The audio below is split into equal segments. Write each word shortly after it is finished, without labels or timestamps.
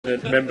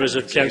Members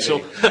of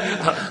Council,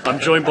 I'm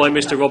joined by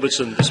Mr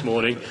Robertson this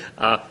morning.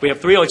 We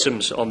have three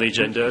items on the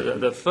agenda.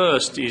 The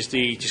first is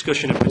the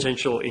discussion of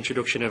potential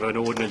introduction of an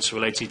ordinance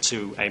related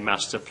to a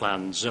master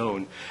plan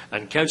zone.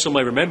 And Council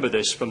may remember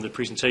this from the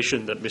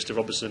presentation that Mr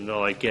Robertson and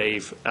I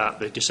gave at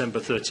the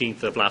December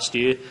 13th of last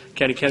year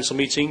County Council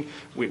meeting.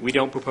 We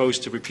don't propose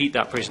to repeat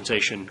that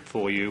presentation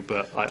for you,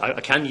 but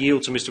I can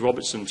yield to Mr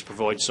Robertson to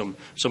provide some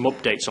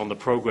updates on the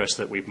progress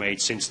that we've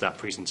made since that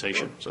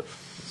presentation. So,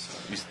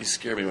 You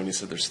scared me when you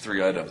said there's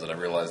three items, and I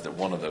realized that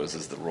one of those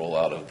is the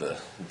rollout of the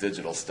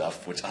digital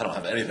stuff, which I don't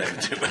have anything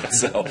to do with.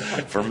 So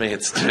for me,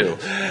 it's two.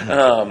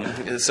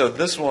 So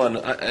this one,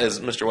 as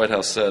Mr.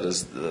 Whitehouse said,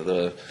 is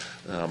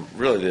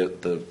really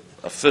the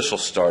official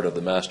start of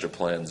the master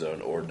plan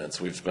zone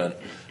ordinance. We've spent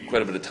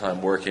quite a bit of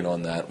time working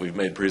on that. We've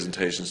made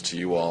presentations to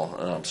you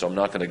all, so I'm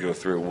not going to go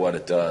through what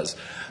it does.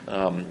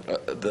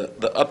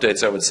 The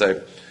updates, I would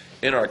say,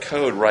 in our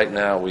code right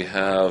now, we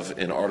have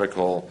in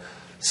Article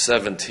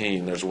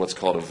 17, there's what's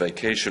called a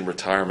vacation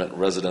retirement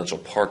residential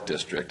park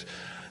district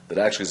that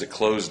actually is a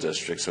closed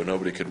district, so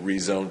nobody could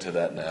rezone to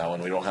that now,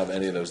 and we don't have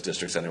any of those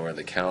districts anywhere in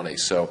the county.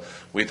 So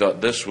we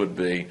thought this would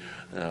be,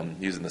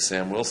 using the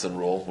Sam Wilson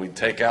rule, we'd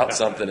take out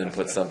something and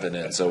put something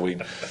in. So we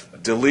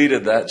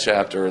deleted that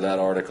chapter, or that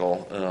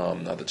article,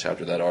 not the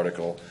chapter, that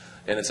article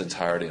in its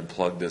entirety, and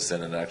plugged this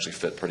in, and it actually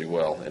fit pretty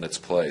well in its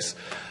place.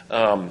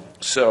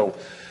 So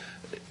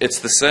it's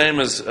the same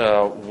as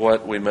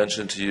what we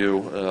mentioned to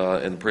you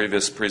in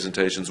previous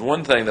presentations.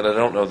 One thing that I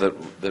don't know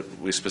that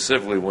we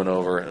specifically went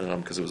over,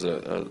 because it was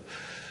a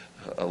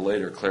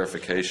later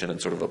clarification and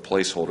sort of a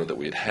placeholder that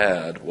we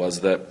had, was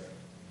that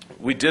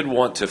we did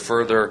want to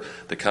further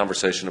the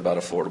conversation about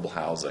affordable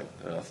housing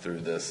through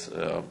this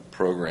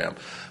program.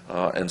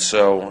 And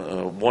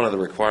so one of the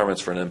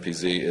requirements for an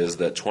MPZ is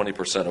that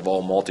 20% of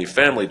all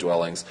multifamily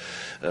dwellings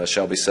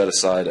shall be set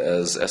aside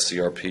as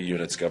SCRP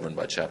units governed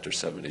by Chapter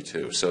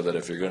 72, so that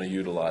if you're going to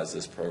utilize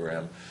this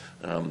program,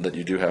 that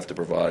you do have to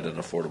provide an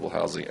affordable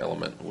housing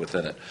element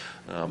within it.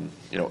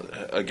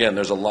 Again,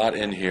 there's a lot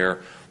in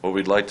here. What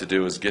we'd like to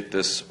do is get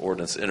this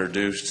ordinance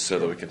introduced so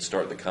that we can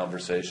start the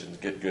conversation,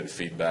 get good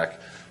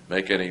feedback,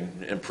 make any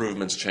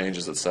improvements,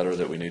 changes, et cetera,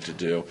 that we need to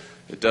do.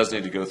 It does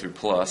need to go through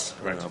plus,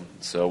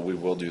 so we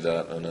will do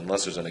that. And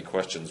unless there's any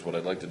questions, what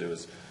I'd like to do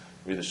is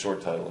read the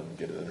short title and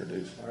get it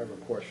introduced. I have a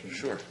question.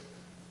 Sure.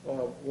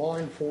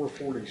 Line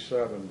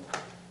 447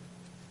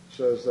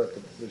 says that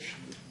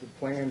the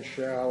plan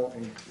shall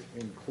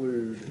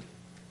include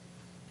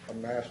a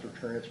master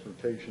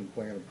transportation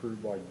plan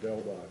approved by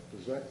DelDOT.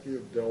 Does that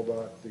give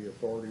DelDOT the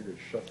authority to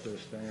shut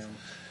this down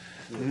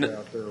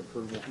without their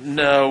approval?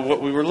 No,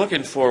 what we were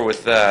looking for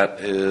with that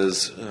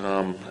is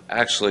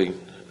actually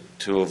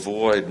to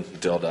avoid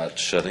DelDOT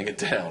shutting it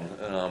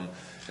down.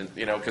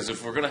 Because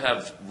if we're going to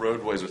have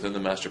roadways within the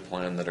master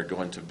plan that are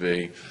going to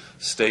be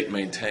state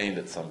maintained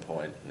at some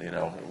point,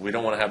 we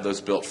don't want to have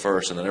those built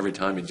first, and then every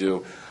time you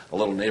do a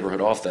little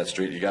neighborhood off that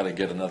street, you got to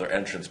get another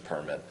entrance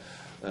permit.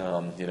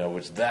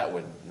 Which that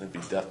would be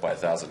death by a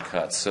thousand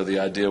cuts. So the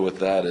idea with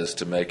that is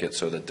to make it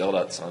so that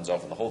DelDOT signs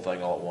off on the whole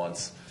thing all at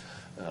once,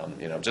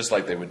 just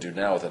like they would do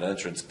now with an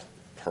entrance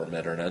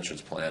permit or an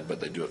entrance plan, but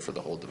they do it for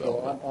the whole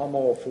development. Well, I'm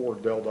all for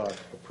DelDOT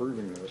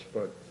approving this,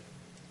 but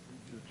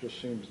it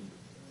just seems,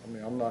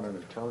 I'm not an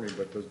attorney,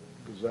 but does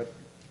that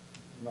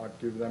not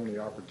give them the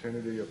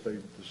opportunity, if they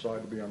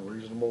decide to be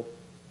unreasonable,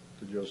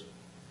 to just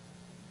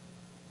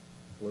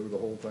blow the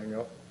whole thing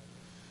up?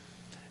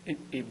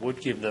 it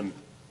would give them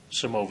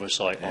some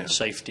oversight on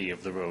safety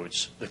of the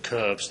roads, the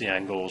curves, the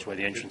angles, where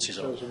the entrances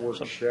are. It says the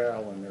word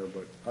shall in there,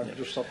 but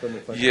just something to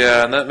think about.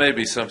 Yeah, and that may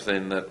be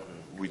something that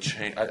we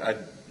change.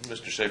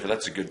 Mr. Schaefer,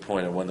 that's a good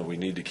point, and one that we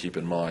need to keep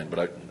in mind, but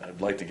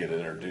I'd like to get it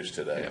introduced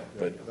today,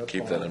 but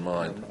keep that in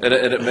mind. And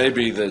it may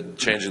be the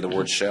changing the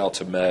word shall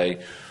to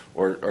may,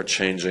 or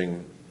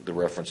changing the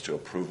reference to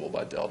approval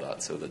by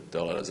DelDOT, so that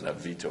DelDOT doesn't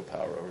have veto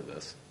power over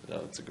this.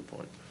 That's a good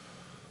point.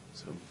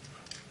 So,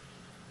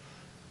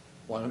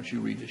 why don't you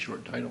read the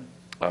short title?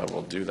 I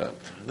will do that.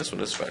 This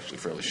one is actually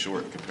fairly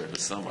short compared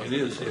to some. It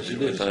is. Yes,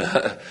 it is.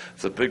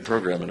 It's a big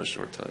program in a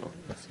short title.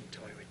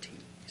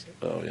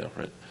 Oh, yeah,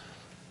 right.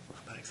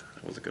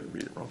 I wasn't going to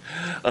read it wrong.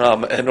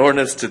 An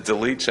ordinance to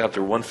delete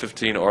Chapter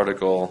 115,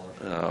 Article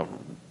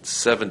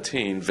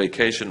 17,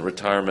 Vacation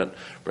Retirement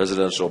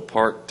Residential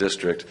Park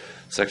District,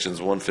 Sections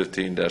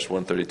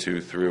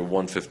 115-132 through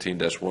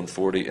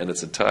 115-140 in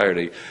its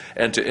entirety,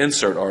 and to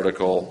insert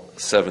Article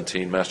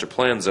 17, Master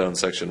Plan Zone,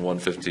 Section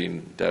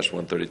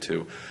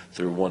 115-132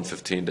 through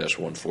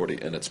 115-140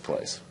 in its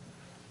place.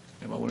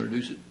 Anyone want to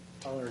introduce it?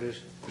 I'll introduce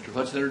it. Mr.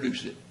 Hudson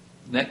introduced it.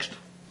 Next.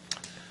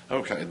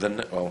 Okay,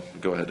 then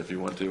go ahead if you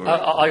want to.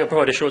 I'll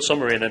provide a short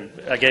summary, and then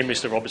again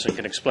Mr Robertson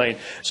can explain.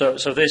 So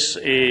this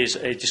is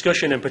a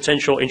discussion and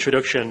potential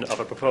introduction of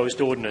a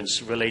proposed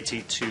ordinance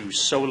related to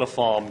solar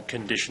farm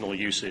conditional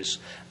uses.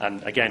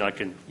 And again, I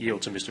can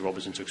yield to Mr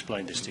Robertson to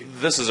explain this to you.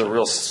 This is a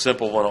real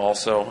simple one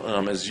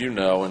also. As you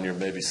know, and you're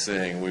maybe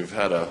seeing, we've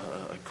had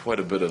quite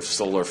a bit of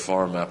solar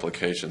farm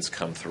applications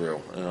come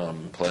through.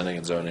 Planning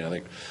and zoning, I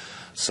think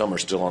some are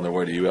still on their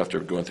way to you after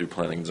going through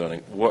planning and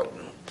zoning. What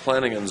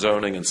planning and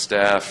zoning and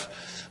staff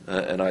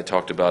and I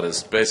talked about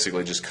is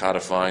basically just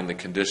codifying the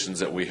conditions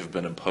that we have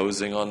been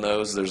imposing on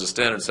those. There's a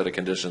standard set of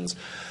conditions,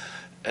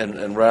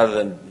 and rather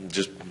than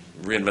just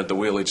reinvent the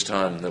wheel each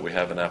time that we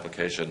have an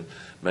application,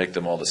 make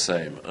them all the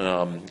same.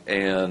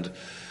 And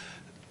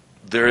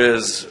there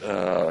is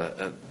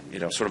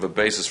sort of a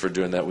basis for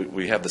doing that.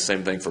 We have the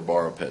same thing for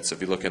borrow pits.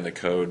 If you look in the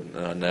code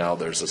now,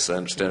 there's a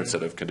standard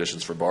set of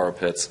conditions for borrow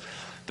pits.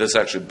 This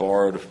actually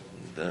borrowed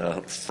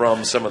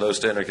from some of those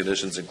standard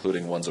conditions,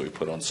 including ones that we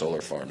put on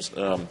solar farms.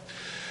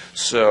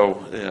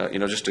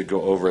 Just to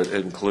go over it,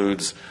 it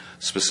includes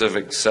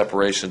specific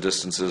separation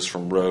distances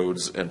from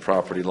roads and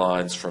property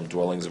lines, from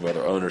dwellings of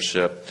other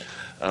ownership,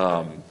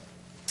 from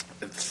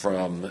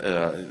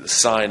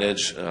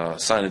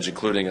signage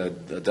including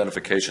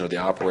identification of the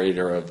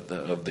operator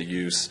of the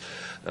use,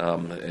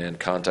 and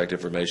contact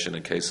information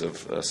in case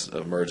of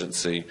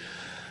emergency,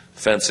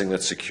 fencing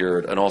that's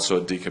secured, and also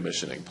a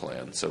decommissioning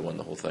plan. So when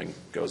the whole thing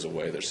goes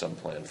away, there's some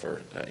plan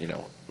for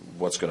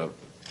what's going to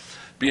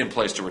be in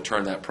place to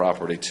return that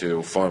property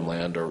to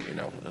farmland or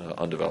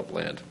undeveloped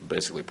land.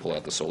 Basically, pull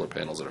out the solar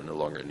panels that are no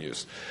longer in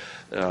use.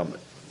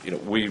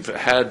 We've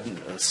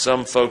had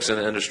some folks in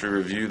the industry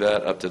review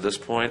that up to this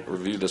point,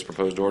 review this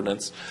proposed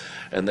ordinance,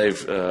 and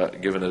they've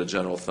given it a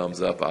general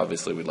thumbs up.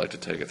 Obviously, we'd like to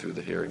take it through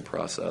the hearing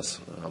process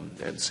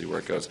and see where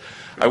it goes.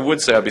 I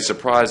would say I'd be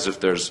surprised if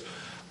there's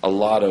a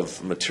lot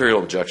of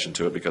material objection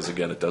to it, because,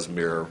 again, it does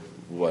mirror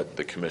what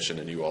the commission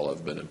and you all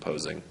have been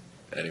imposing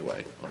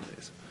anyway on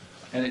these.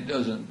 And it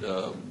doesn't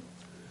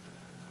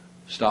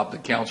stop the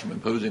council from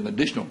imposing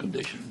additional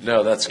conditions.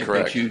 No, that's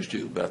correct. If they choose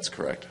to. That's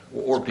correct.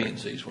 Or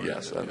P&Cs.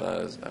 Yes, that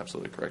is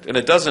absolutely correct. And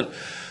it doesn't,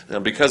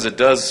 because it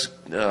does,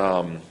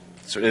 so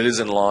it is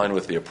in line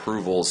with the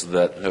approvals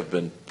that have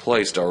been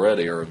placed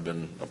already or have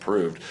been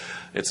approved.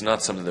 It's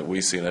not something that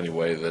we see in any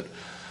way that,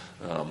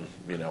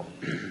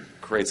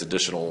 creates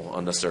additional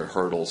unnecessary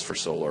hurdles for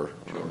solar,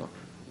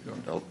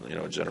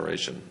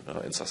 generation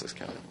in Sussex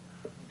County.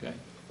 Okay.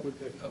 Quick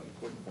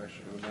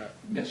question on that.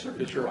 Yes, sir.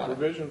 Is there a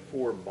provision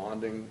for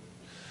bonding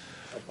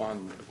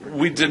upon?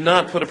 We did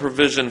not put a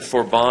provision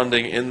for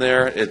bonding in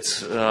there.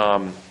 It's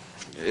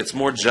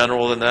more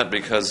general than that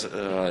because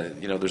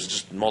there's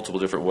just multiple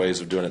different ways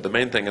of doing it. The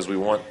main thing is we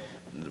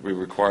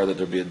require that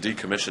there be a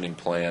decommissioning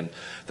plan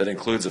that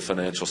includes a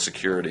financial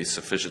security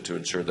sufficient to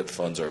ensure that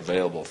funds are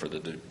available for the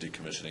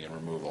decommissioning and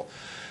removal.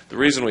 The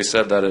reason we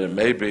said that, and it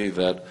may be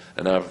that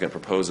an applicant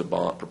proposes a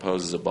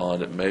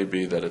bond, it may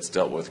be that it's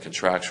dealt with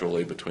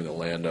contractually between the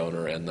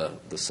landowner and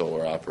the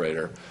solar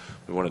operator.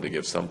 We wanted to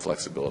give some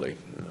flexibility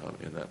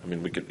in that. I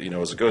mean, we could,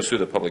 as it goes through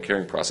the public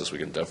hearing process, we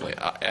can definitely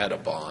add a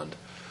bond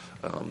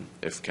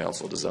if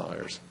council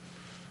desires.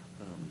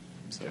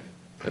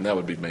 And that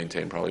would be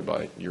maintained probably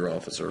by your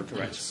office or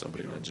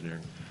somebody in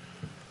engineering.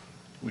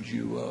 Would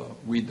you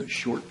read the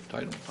short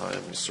title? I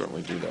will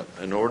certainly do that.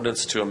 An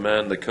ordinance to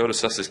amend the Code of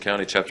Sussex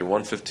County, Chapter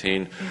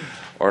 115,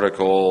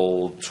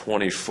 Article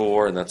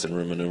 24, and that's in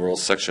Roman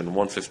numerals, Section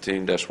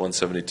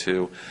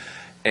 115-172,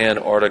 and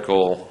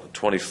Article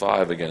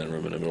 25, again in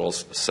Roman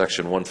numerals,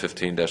 Section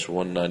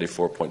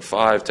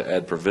 115-194.5, to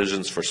add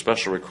provisions for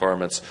special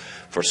requirements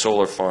for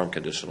solar farm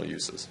conditional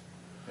uses.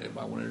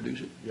 Anybody want to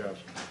introduce it? Yes.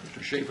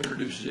 Mr. Schaefer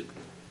introduces it.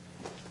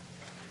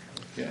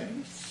 Okay.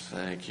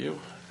 Thank you.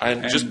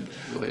 And just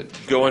go ahead.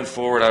 Going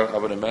forward, I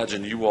would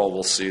imagine you all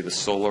will see the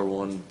solar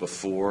one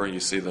before you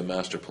see the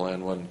master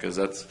plan one, because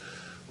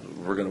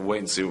we're going to wait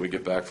and see what we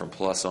get back from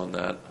Plus on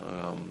that.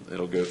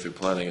 It'll go through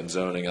planning and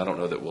zoning. I don't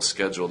know that we'll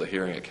schedule the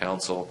hearing at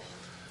council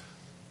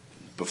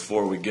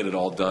before we get it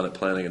all done at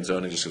planning and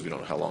zoning, just because we don't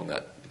know how long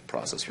that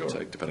process will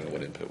take, depending on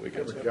what input we get.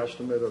 Have a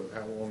guesstimate of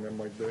how long that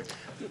might be?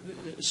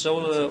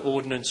 Solar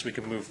ordinance, we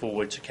can move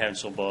forward to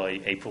council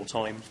by April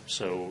time,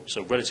 so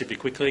relatively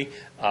quickly.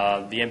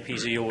 The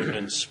MPZ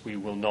ordinance, we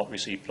will not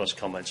receive Plus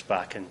comments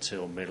back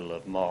until middle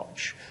of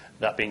March.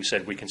 That being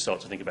said, we can start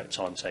to think about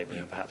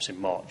timetabling perhaps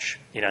in March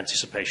in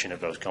anticipation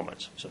of those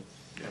comments. So,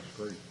 That's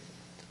great.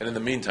 And in the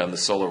meantime, the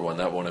solar one,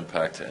 that won't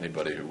impact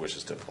anybody who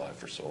wishes to apply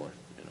for solar.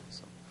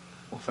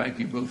 Well, thank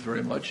you both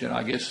very much, and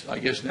I guess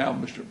now,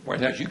 Mr.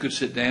 Whitehouse, you could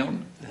sit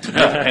down,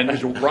 and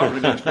Mr.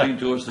 Robert can explain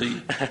to us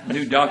the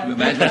new document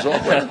management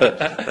software.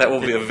 That will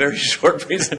be a very short presentation.